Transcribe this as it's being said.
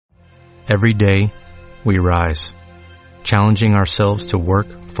Every day, we rise, challenging ourselves to work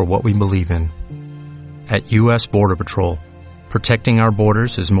for what we believe in. At U.S. Border Patrol, protecting our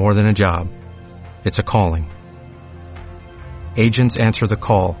borders is more than a job. It's a calling. Agents answer the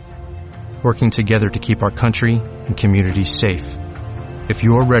call, working together to keep our country and communities safe. If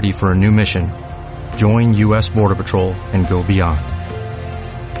you are ready for a new mission, join U.S. Border Patrol and go beyond.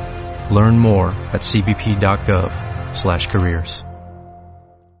 Learn more at cbp.gov/careers.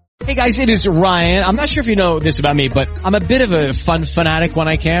 Hey guys, it is Ryan. I'm not sure if you know this about me, but I'm a bit of a fun fanatic when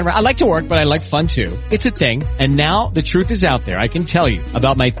I can. I like to work, but I like fun too. It's a thing. And now the truth is out there. I can tell you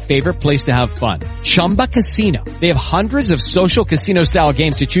about my favorite place to have fun. Chumba Casino. They have hundreds of social casino style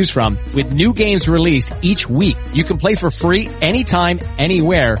games to choose from with new games released each week. You can play for free anytime,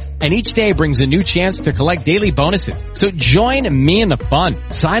 anywhere. And each day brings a new chance to collect daily bonuses. So join me in the fun.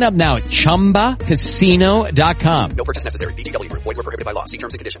 Sign up now at ChumbaCasino.com. No purchase necessary. VGW Group. Void where prohibited by law. See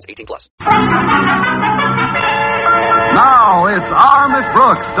terms and conditions. 18+. Now it's Our Miss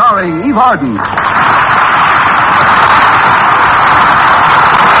Brooks, starring Eve Arden.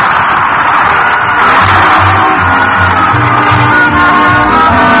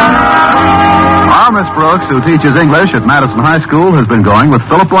 Our Miss Brooks, who teaches English at Madison High School, has been going with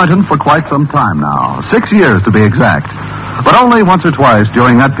Philip Boynton for quite some time now. 6 years to be exact. But only once or twice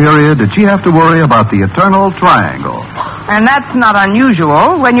during that period did she have to worry about the eternal triangle. And that's not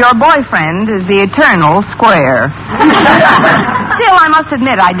unusual when your boyfriend is the eternal square. Still, I must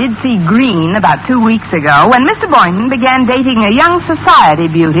admit, I did see green about 2 weeks ago when Mr. Boynton began dating a young society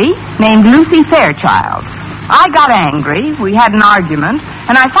beauty named Lucy Fairchild. I got angry, we had an argument,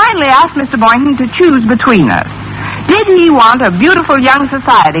 and I finally asked Mr. Boynton to choose between us. Did he want a beautiful young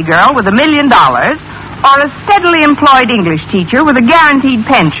society girl with $1 million or a steadily employed English teacher with a guaranteed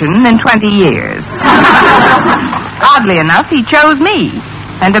pension in 20 years? Oddly enough, he chose me.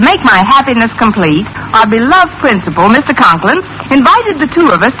 And to make my happiness complete, our beloved principal, Mr. Conklin, invited the two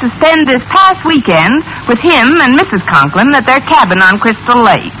of us to spend this past weekend with him and Mrs. Conklin at their cabin on Crystal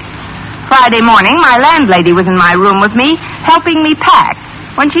Lake. Friday morning, my landlady was in my room with me, helping me pack,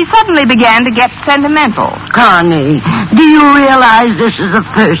 when she suddenly began to get sentimental. Connie, do you realize this is the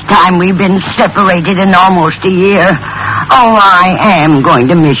first time we've been separated in almost a year? Oh, I am going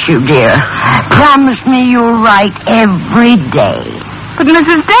to miss you, dear. Promise me you'll write every day. But,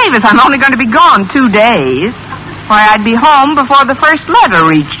 Mrs. Davis, I'm only going to be gone 2 days. Why, I'd be home before the first letter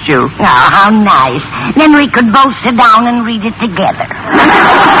reached you. Oh, how nice. Then we could both sit down and read it together.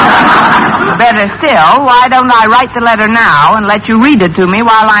 Better still, why don't I write the letter now and let you read it to me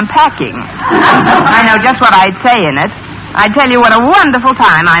while I'm packing? I know just what I'd say in it. I'd tell you what a wonderful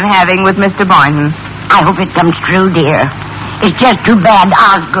time I'm having with Mr. Boynton. I hope it comes true, dear. It's just too bad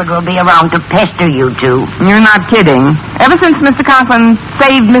Osgood will be around to pester you two. You're not kidding. Ever since Mr. Conklin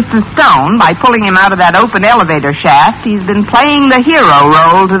saved Mr. Stone by pulling him out of that open elevator shaft, he's been playing the hero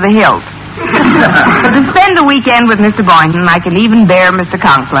role to the hilt. But to spend a weekend with Mr. Boynton, I can even bear Mr.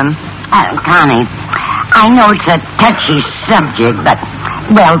 Conklin. Connie, I know it's a touchy subject, but,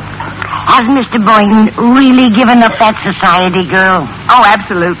 well, has Mr. Boynton really given up that society girl? Oh,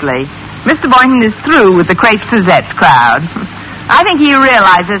 absolutely. Mr. Boynton is through with the Crepe Suzette's crowd. I think he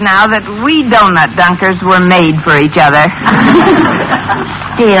realizes now that we donut dunkers were made for each other.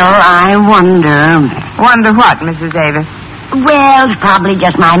 Still, I wonder... Wonder what, Mrs. Davis? Well, it's probably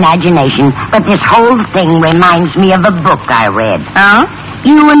just my imagination, but this whole thing reminds me of a book I read. Oh?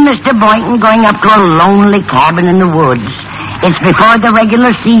 You and Mr. Boynton going up to a lonely cabin in the woods. It's before the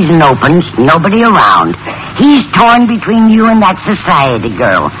regular season opens, nobody around. He's torn between you and that society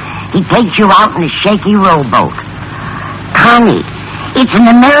girl. He takes you out in a shaky rowboat. Connie, it's an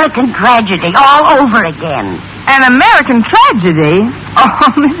American tragedy all over again. An American tragedy?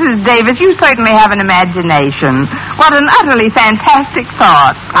 Oh, Mrs. Davis, you certainly have an imagination. What an utterly fantastic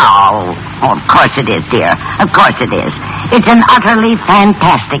thought. Oh, of course it is, dear. Of course it is. It's an utterly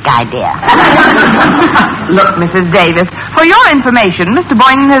fantastic idea. Look, Mrs. Davis, for your information, Mr.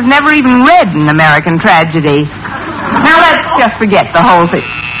 Boynton has never even read an American tragedy. Now, let's just forget the whole thing.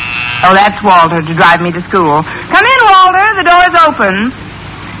 Oh, that's Walter to drive me to school. Come in, Walter. The door's open.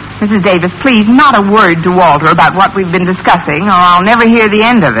 Mrs. Davis, please, not a word to Walter about what we've been discussing, or I'll never hear the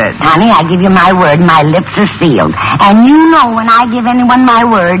end of it. Connie, I give you my word, my lips are sealed. And you know when I give anyone my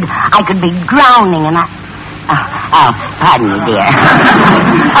word, I could be drowning and pardon me, dear.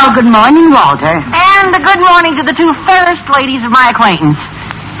 Oh, good morning, Walter. And a good morning to the two fairest ladies of my acquaintance.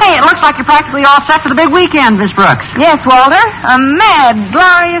 Hey, it looks like you're practically all set for the big weekend, Miss Brooks. Yes, Walter. A mad,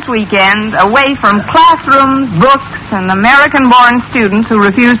 glorious weekend away from classrooms, books, and American-born students who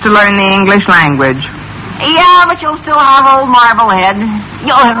refuse to learn the English language. Yeah, but you'll still have old Marblehead.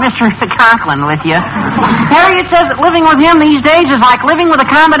 You'll have Mr. Conklin with you. Harriet says that living with him these days is like living with a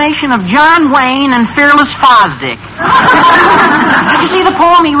combination of John Wayne and Fearless Fosdick. Did you see the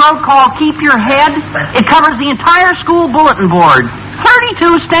poem he wrote called Keep Your Head? It covers the entire school bulletin board.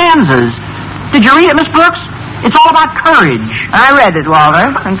 32 stanzas. Did you read it, Miss Brooks? It's all about courage. I read it,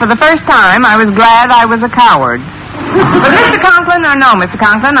 Walter, and for the first time I was glad I was a coward. But Mr. Conklin or no Mr.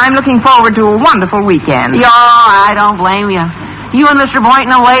 Conklin, I'm looking forward to a wonderful weekend. Yeah, I don't blame you. You and Mr.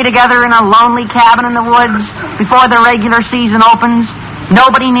 Boynton away together in a lonely cabin in the woods before the regular season opens.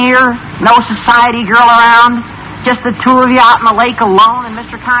 Nobody near, no society girl around. Just the two of you out in the lake alone in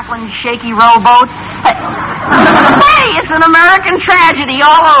Mr. Conklin's shaky rowboat. Hey, it's an American tragedy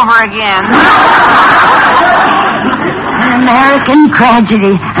all over again. American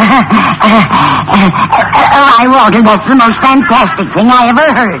tragedy. Why, Walter, that's the most fantastic thing I ever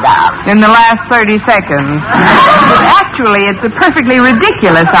heard of. In the last 30 seconds. Actually, it's a perfectly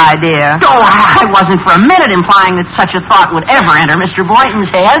ridiculous idea. Oh, I wasn't for a minute implying that such a thought would ever enter Mr. Boynton's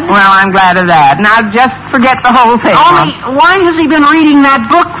head. Well, I'm glad of that. Now, just forget the whole thing. Only, why has he been reading that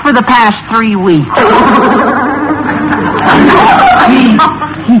book for the past 3 weeks?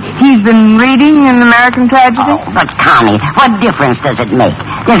 He's been reading an American tragedy? Oh, but Connie, what difference does it make?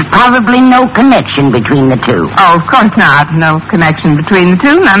 There's probably no connection between the two. Oh, of course not. No connection between the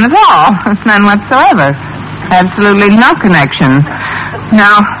two. None at all. None whatsoever. Absolutely no connection.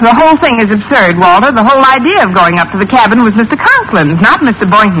 Now, the whole thing is absurd, Walter. The whole idea of going up to the cabin was Mr. Conklin's, not Mr.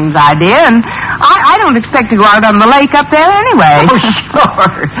 Boynton's idea, and I don't expect to go out on the lake up there anyway. Oh,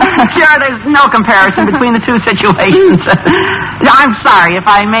 sure. Sure, there's no comparison between the two situations. I'm sorry if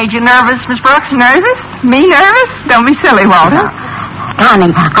I made you nervous, Miss Brooks. Nervous? Me nervous? Don't be silly, Walter.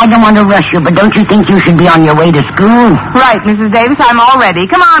 Connie, I don't want to rush you, but don't you think you should be on your way to school? Right, Mrs. Davis, I'm all ready.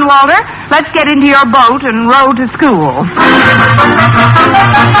 Come on, Walter. Let's get into your boat and row to school.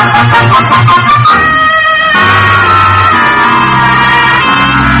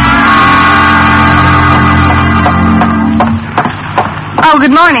 Oh,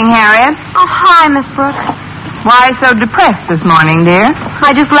 good morning, Harriet. Oh, hi, Miss Brooks. Why so depressed this morning, dear?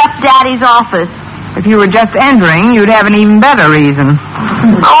 I just left Daddy's office. If you were just entering, you'd have an even better reason.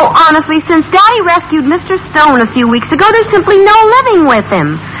 Oh, honestly, since Daddy rescued Mr. Stone a few weeks ago, there's simply no living with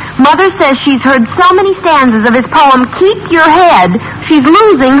him. Mother says she's heard so many stanzas of his poem, Keep Your Head, she's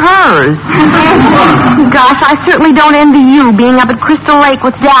losing hers. Gosh, I certainly don't envy you being up at Crystal Lake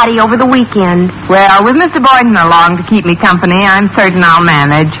with Daddy over the weekend. Well, with Mr. Boynton along to keep me company, I'm certain I'll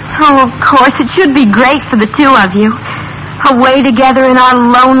manage. Oh, of course, it should be great for the two of you. Away together in our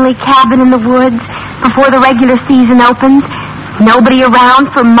lonely cabin in the woods before the regular season opens. Nobody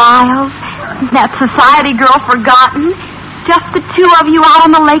around for miles. That society girl forgotten. Just the two of you out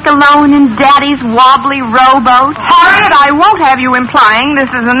on the lake alone in Daddy's wobbly rowboat. Harriet, I won't have you implying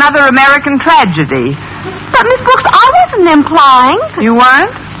this is another American tragedy. But, Miss Brooks, I wasn't implying. You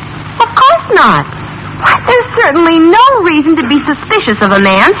weren't? Of course not. Why, there's certainly no reason to be suspicious of a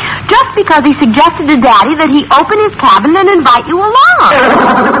man just because he suggested to Daddy that he open his cabin and invite you along.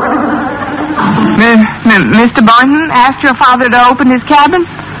 Mr. Boynton asked your father to open his cabin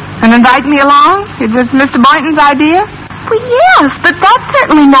and invite me along? It was Mr. Boynton's idea? Well, yes, but that's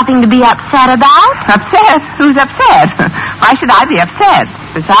certainly nothing to be upset about. Upset? Who's upset? Why should I be upset?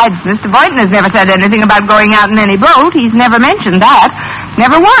 Besides, Mr. Boynton has never said anything about going out in any boat. He's never mentioned that.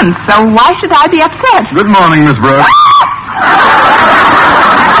 Never once. So why should I be upset? Good morning, Miss Brooks.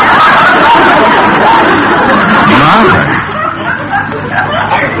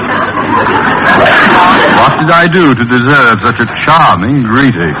 What did I do to deserve such a charming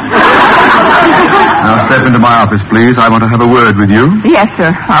greeting? Now step into my office, please. I want to have a word with you. Yes,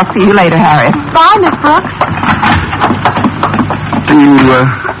 sir. I'll see you later, Harriet. Bye, Miss Brooks.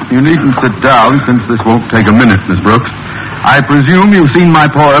 You needn't sit down, since this won't take a minute, Miss Brooks. I presume you've seen my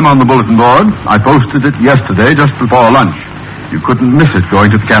poem on the bulletin board. I posted it yesterday, just before lunch. You couldn't miss it going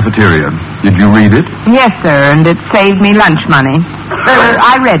to the cafeteria. Did you read it? Yes, sir, and it saved me lunch money.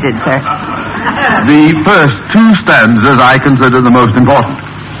 I read it, sir. The first two stanzas I consider the most important.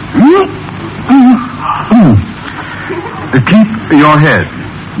 Keep your head,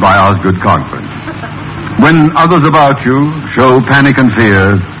 by Osgood Conklin. When others about you show panic and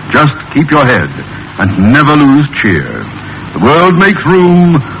fear, just keep your head and never lose cheer. The world makes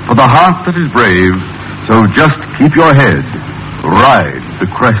room for the heart that is brave, so just keep your head. Ride the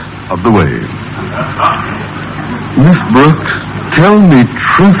crest of the wave. Miss Brooks, tell me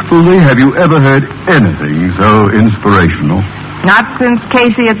truthfully, have you ever heard anything so inspirational? Not since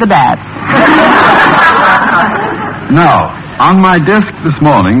Casey at the bat. Now, On my desk this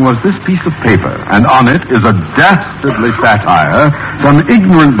morning was this piece of paper, and on it is a dastardly satire some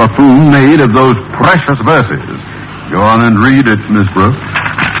ignorant buffoon made of those precious verses. Go on and read it, Miss Brooks.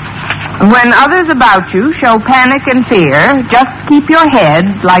 When others about you show panic and fear, just keep your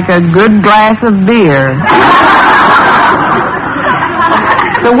head like a good glass of beer.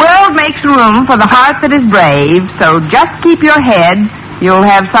 The world makes room for the heart that is brave, so just keep your head. You'll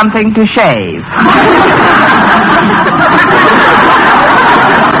have something to shave.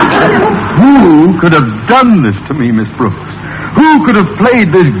 Who could have done this to me, Miss Brooks? Who could have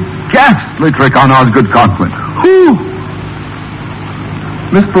played this ghastly trick on Osgood Conklin? Who?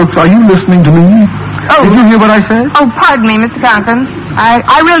 Miss Brooks, are you listening to me? Oh. Did you hear what I said? Oh, pardon me, Mr. Conklin.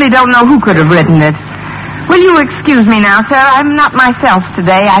 I really don't know who could have written it. Will you excuse me now, sir? I'm not myself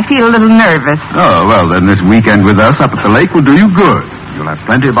today. I feel a little nervous. Oh, well, then this weekend with us up at the lake will do you good. You'll have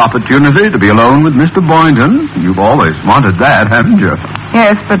plenty of opportunity to be alone with Mr. Boynton. You've always wanted that, haven't you?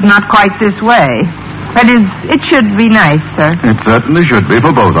 Yes, but not quite this way. That is, it should be nice, sir. It certainly should be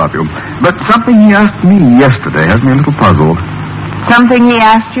for both of you. But something he asked me yesterday has me a little puzzled. Something he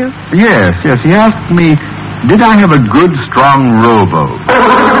asked you? Yes. He asked me, did I have a good, strong rowboat?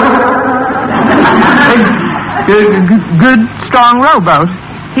 Good, strong rowboat.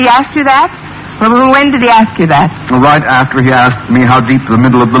 He asked you that? Well, when did he ask you that? Right after he asked me how deep the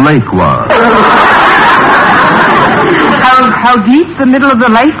middle of the lake was. How deep the middle of the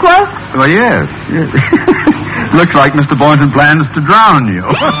lake was? Well, yes. Looks like Mr. Boynton plans to drown you.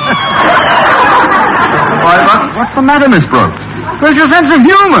 Why, what's the matter, Miss Brooks? Where's your sense of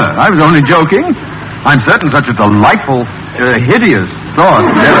humor? I was only joking. I'm certain such a delightful, hideous thought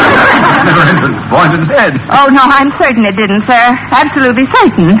never entered Boynton's head. Oh, no, I'm certain it didn't, sir. Absolutely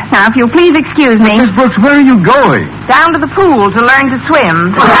certain. Now, if you'll please excuse me. Miss Brooks, where are you going? Down to the pool to learn to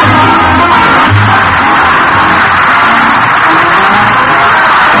swim.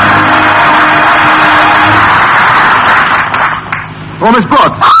 Oh, Miss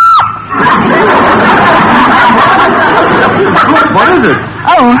Brooks. What is it?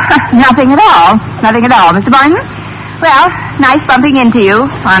 Oh, nothing at all. Nothing at all, Mr. Boynton. Well, nice bumping into you.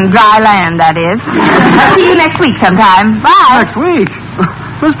 On dry land, that is. See you next week sometime. Bye. Next week?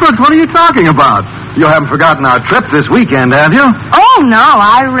 Miss Brooks, what are you talking about? You haven't forgotten our trip this weekend, have you? Oh, no.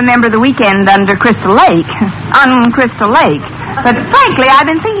 I remember the weekend under Crystal Lake. On Crystal Lake. But frankly, I've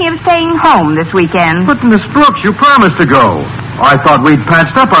been thinking of staying home this weekend. But, Miss Brooks, you promised to go. I thought we'd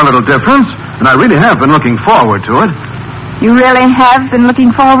patched up our little difference, and I really have been looking forward to it. You really have been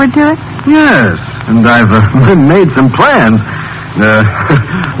looking forward to it? Yes, and I've made some plans.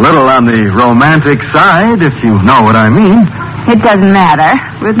 Little on the romantic side, if you know what I mean. It doesn't matter.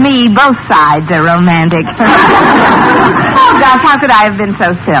 With me, both sides are romantic. Oh, gosh, how could I have been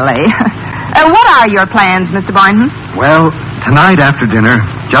so silly? What are your plans, Mr. Boynton? Well, tonight after dinner,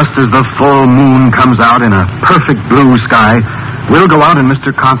 just as the full moon comes out in a perfect blue sky, we'll go out in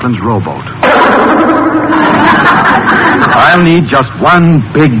Mr. Conklin's rowboat. I'll need just one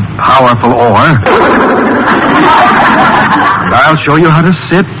big, powerful oar. And I'll show you how to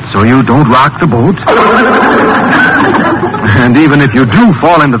sit so you don't rock the boat. And even if you do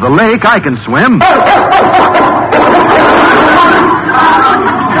fall into the lake, I can swim.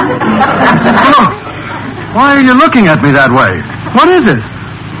 Why are you looking at me that way? What is it?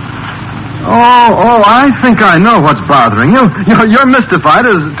 Oh, I think I know what's bothering you. You're mystified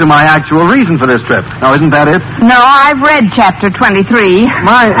as to my actual reason for this trip. Now, isn't that it? No, I've read chapter 23.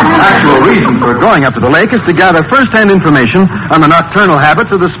 My actual reason for going up to the lake is to gather first-hand information on the nocturnal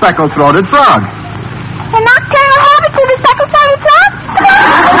habits of the speckled-throated frog. The nocturnal habits of the speckled-throated frog?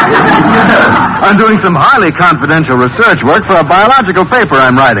 I'm doing some highly confidential research work for a biological paper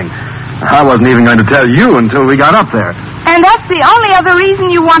I'm writing. I wasn't even going to tell you until we got up there. And that's the only other reason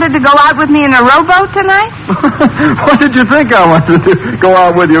you wanted to go out with me in a rowboat tonight? What did you think I wanted to go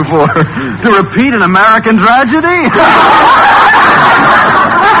out with you for? To repeat an American tragedy?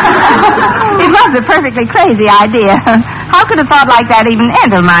 It was a perfectly crazy idea. How could a thought like that even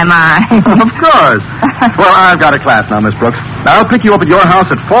enter my mind? Of course. Well, I've got a class now, Miss Brooks. I'll pick you up at your house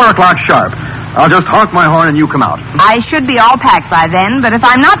at 4 o'clock sharp. I'll just honk my horn and you come out. I should be all packed by then, but if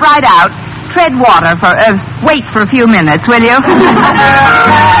I'm not right out, tread water for, wait for a few minutes, will you?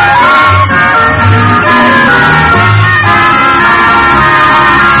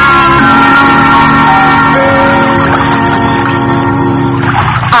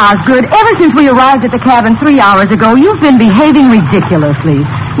 Osgood, ever since we arrived at the cabin 3 hours ago, you've been behaving ridiculously.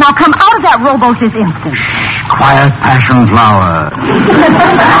 Now come out of that rowboat this instant. Quiet, passion flower.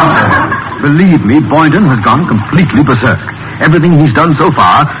 Believe me, Boynton has gone completely berserk. Everything he's done so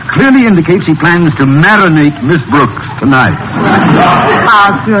far clearly indicates he plans to marinate Miss Brooks tonight.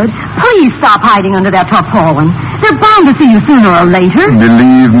 Osgood, please stop hiding under that tarpaulin. They're bound to see you sooner or later.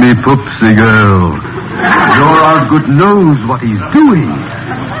 Believe me, Poopsie girl, your Osgood knows what he's doing.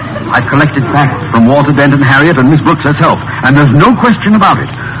 I've collected facts from Walter Dent and Harriet and Miss Brooks herself, and there's no question about it.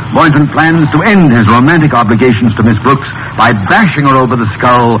 Boynton plans to end his romantic obligations to Miss Brooks by bashing her over the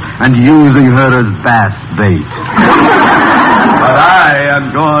skull and using her as bass bait. But I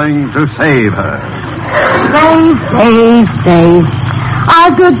am going to save her. Save.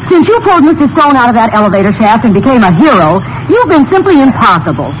 Osgood, since you pulled Mr. Stone out of that elevator shaft and became a hero, you've been simply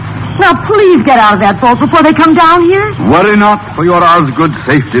impossible. Now, please get out of that boat before they come down here. Worry not for your Osgood's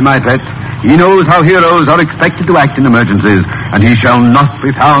safety, my pet. He knows how heroes are expected to act in emergencies, and he shall not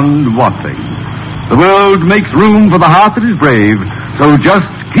be found wanting. The world makes room for the heart that is brave, so just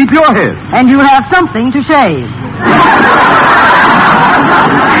keep your head. And you have something to shave.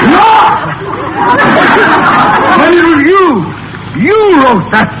 You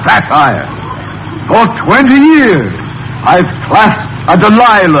wrote that satire. For 20 years, I've clasped a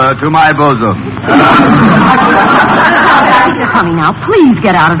Delilah to my bosom. Honey, now, please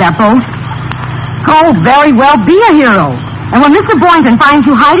get out of that boat. Oh, very well, be a hero. And when Mr. Boynton finds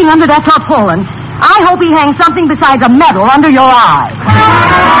you hiding under that tarpaulin, I hope he hangs something besides a medal under your eye.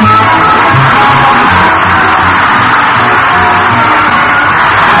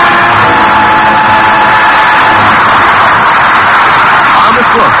 Miss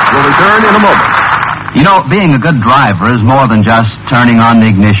Brooks will return in a moment. You know, being a good driver is more than just turning on the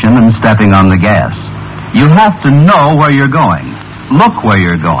ignition and stepping on the gas. You have to know where you're going, look where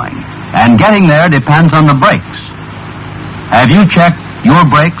you're going, and getting there depends on the brakes. Have you checked your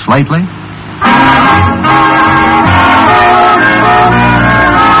brakes lately?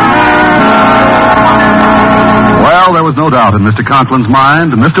 Well, there was no doubt in Mr. Conklin's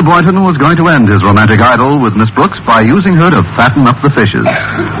mind. Mr. Boynton was going to end his romantic idyll with Miss Brooks by using her to fatten up the fishes.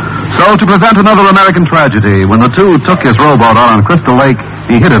 So, to prevent another American tragedy, when the two took his rowboat out on Crystal Lake,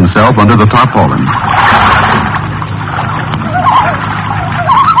 he hid himself under the tarpaulin.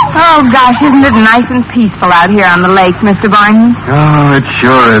 Oh, gosh, isn't it nice and peaceful out here on the lake, Mr. Boynton? Oh, it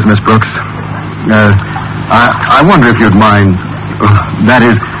sure is, Miss Brooks. I wonder if you'd mind. That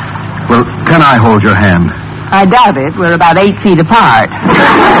is, well, can I hold your hand? I doubt it. We're about 8 feet apart.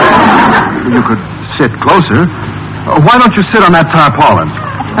 You could sit closer. Why don't you sit on that tarpaulin?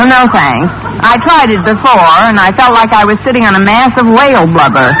 Oh, no, thanks. I tried it before, and I felt like I was sitting on a mass of whale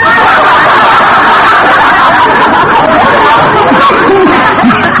blubber.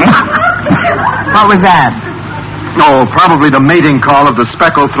 What was that? Oh, probably the mating call of the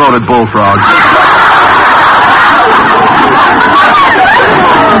speckled-throated bullfrog.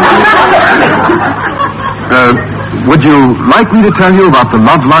 Would you like me to tell you about the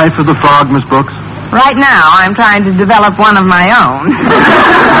love life of the frog, Miss Brooks? Right now, I'm trying to develop one of my own.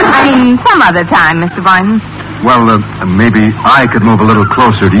 I mean, some other time, Mr. Boynton. Well, maybe I could move a little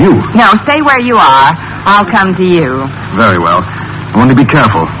closer to you. No, stay where you are. I'll come to you. Very well. Only be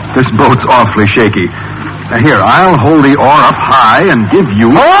careful. This boat's awfully shaky. Here, I'll hold the oar up high and give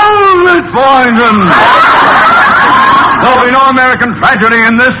you... Hold it, Boynton! There'll be no American tragedy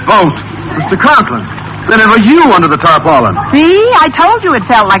in this boat. Mr. Conklin, then it was you under the tarpaulin. See? I told you it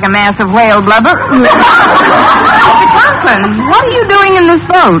felt like a mass of whale blubber. Mr. Conklin, what are you doing in this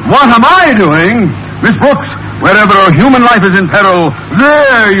boat? What am I doing? Miss Brooks, wherever a human life is in peril,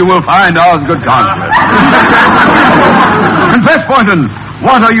 there you will find Osgood Conklin. Confess, Boynton,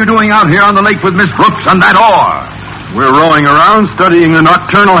 what are you doing out here on the lake with Miss Brooks and that oar? We're rowing around studying the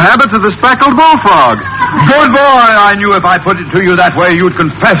nocturnal habits of the speckled bullfrog. Good boy, I knew if I put it to you that way, you'd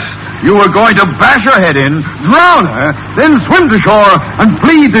confess. You were going to bash her head in, drown her, then swim to shore and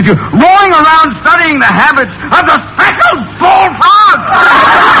plead that you're rowing around studying the habits of the speckled bullfrog.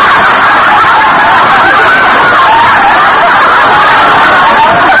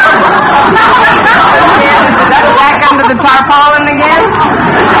 Back under the tarpaulin again?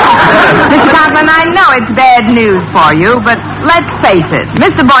 Mr. Conklin, I know it's bad news for you, but let's face it,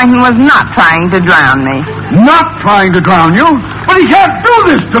 Mr. Boynton was not trying to drown me. Not trying to drown you? But he can't do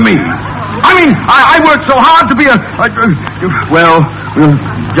this to me. I mean, I worked so hard to be well,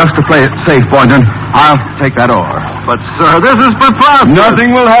 just to play it safe, Boynton, I'll take that oar. But, sir, this is preposterous.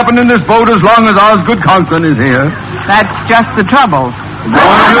 Nothing will happen in this boat as long as Osgood Conklin is here. That's just the trouble.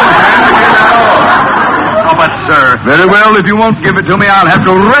 Oh, but, sir... Very well, if you won't give it to me, I'll have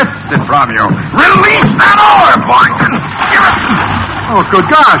to wrest it from you. Release that oar, Boynton! Give it! Oh, good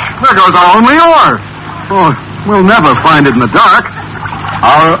gosh, there goes our only oar. Oh, we'll never find it in the dark.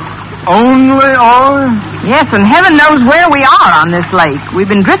 Only oar? Yes, and heaven knows where we are on this lake. We've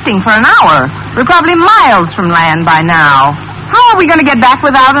been drifting for an hour. We're probably miles from land by now. How are we going to get back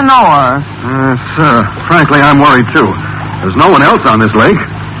without an oar? Sir, frankly, I'm worried, too. There's no one else on this lake.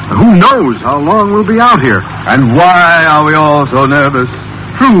 Who knows how long we'll be out here? And why are we all so nervous?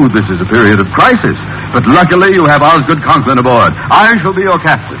 True, this is a period of crisis, but luckily you have Osgood Conklin aboard. I shall be your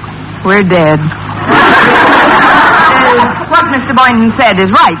captain. We're dead. What Mr. Boynton said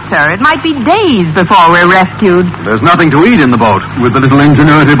is right, sir. It might be days before we're rescued. There's nothing to eat in the boat. With a little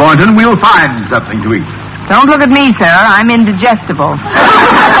ingenuity, Boynton, we'll find something to eat. Don't look at me, sir. I'm indigestible.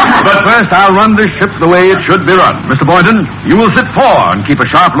 But first, I'll run this ship the way it should be run. Mr. Boynton, you will sit fore and keep a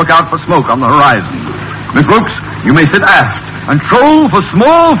sharp lookout for smoke on the horizon. Miss Brooks, you may sit aft and troll for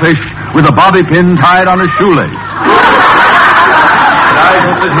small fish with a bobby pin tied on a shoelace. I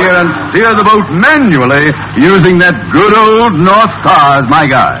shall sit here and steer the boat manually using that good old North Star as my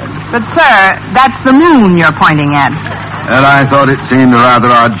guide. But, sir, that's the moon you're pointing at. And I thought it seemed a rather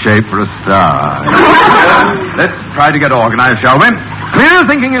odd shape for a star. Let's try to get organized, shall we? Clear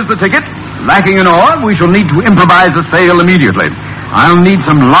thinking is the ticket. Lacking an oar, we shall need to improvise a sail immediately. I'll need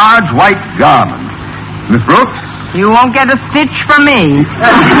some large white garment. Miss Brooks? You won't get a stitch from me.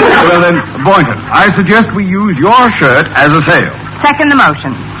 Well then, Boynton, I suggest we use your shirt as a sail. Second the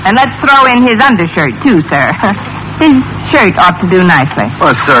motion. And let's throw in his undershirt, too, sir. His shirt ought to do nicely.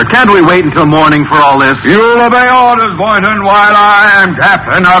 Oh, sir, can't we wait until morning for all this? You'll obey orders, Boynton, while I am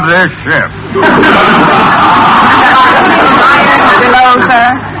captain of this ship. Below,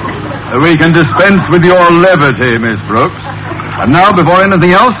 sir. We can dispense with your levity, Miss Brooks. And now, before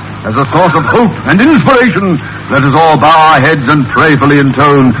anything else, as a source of hope and inspiration, let us all bow our heads and prayerfully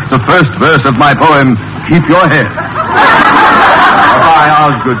intone the first verse of my poem, Keep Your Head. By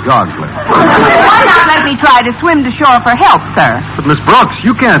Osgood Conklin. Why not let me try to swim to shore for help, sir? But, Miss Brooks,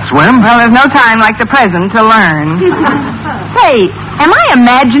 you can't swim. Well, there's no time like the present to learn. Say, am I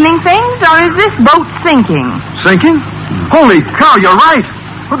imagining things, or is this boat sinking? Sinking? Holy cow, you're right.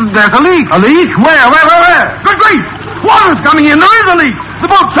 There's a leak. A leak? Where? Good grief! Water's coming in. There is a leak. The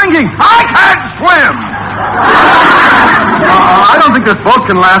boat's sinking. I can't swim. I don't think this boat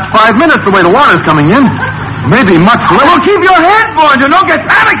can last 5 minutes the way the water's coming in. Maybe much less. Well, keep your head, boy. Don't get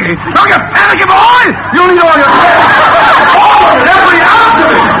panicky. Don't get panicky, boy. You'll need all your head. All of it, every ounce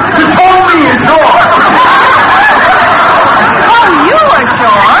of it. You told me ashore. Oh, you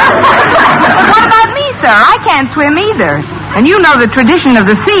ashore? But what about me, sir? I can't swim either. And you know the tradition of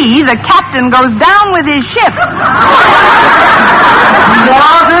the sea. The captain goes down with his ship.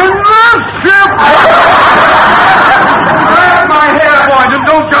 Not in this ship. Grab my hair, boy.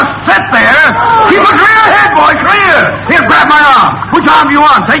 Don't just sit there. Keep a clear head, boy. Clear. Here, grab my arm. Which arm do you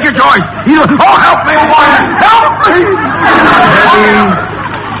want? Take your choice. Oh, help me, boy. Help me.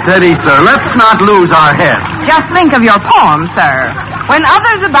 Steady, sir. Let's not lose our heads. Just think of your poem, sir. When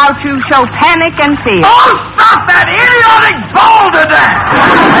others about you show panic and fear. Oh, stop that idiotic balderdash!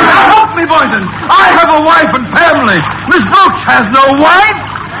 Now help me, Boynton. I have a wife and family. Miss Brooks has no wife.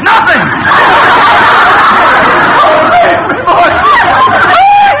 Nothing. Oh, leave me, Boynton.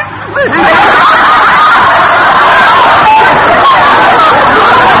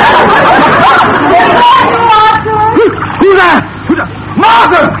 Who's that?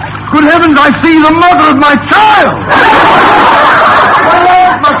 Mother! Good heavens, I see the mother of my child! My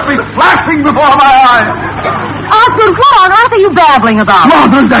life must be flashing before my eyes. Osgood, what on earth are you babbling about?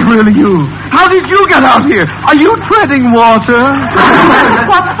 Mother, is that really you? How did you get out here? Are you treading water?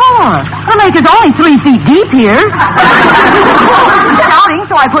 What for? The lake is only 3 feet deep here. Shouting,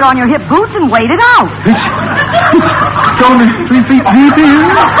 so I put on your hip boots and waded out. It's only 3 feet deep here?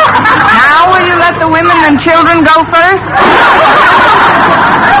 Now will you let the women and children go first?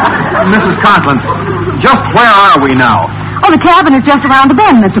 Mrs. Conklin, just where are we now? Oh, the cabin is just around the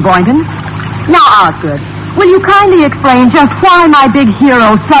bend, Mr. Boynton. Now, Osgood, will you kindly explain just why my big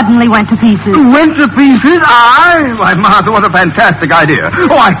hero suddenly went to pieces? Went to pieces? Why, Martha, what a fantastic idea.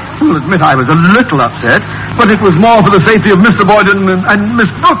 Oh, I will admit I was a little upset, but it was more for the safety of Mr. Boynton and Miss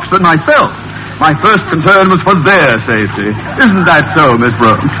Brooks than myself. My first concern was for their safety. Isn't that so, Miss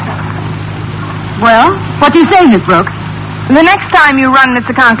Brooks? Well, what do you say, Miss Brooks? The next time you run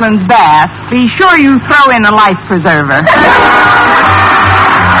Mr. Conklin's bath, be sure you throw in a life preserver.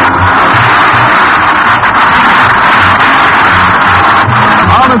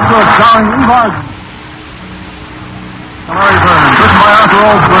 Honest Book, starring Eve Larry Vernon, written by Arthur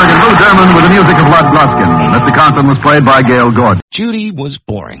Oldsberg and Lou Derman with the music of Lud Gluskin. Mr. Conklin was played by Gail Gordon. Judy was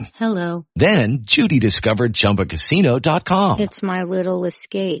boring. Hello. Then Judy discovered ChumbaCasino.com. It's my little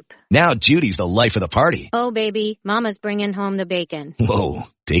escape. Now Judy's the life of the party. Oh, baby, mama's bringing home the bacon. Whoa,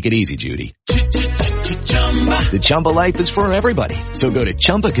 Take it easy, Judy. The Chumba life is for everybody. So go to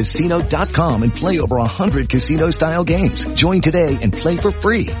ChumbaCasino.com and play over 100 casino-style games. Join today and play for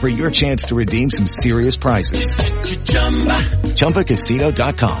free for your chance to redeem some serious prizes.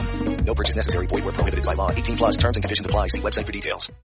 ChumbaCasino.com. No purchase necessary. Void where prohibited by law. 18 plus terms and conditions apply. See website for details.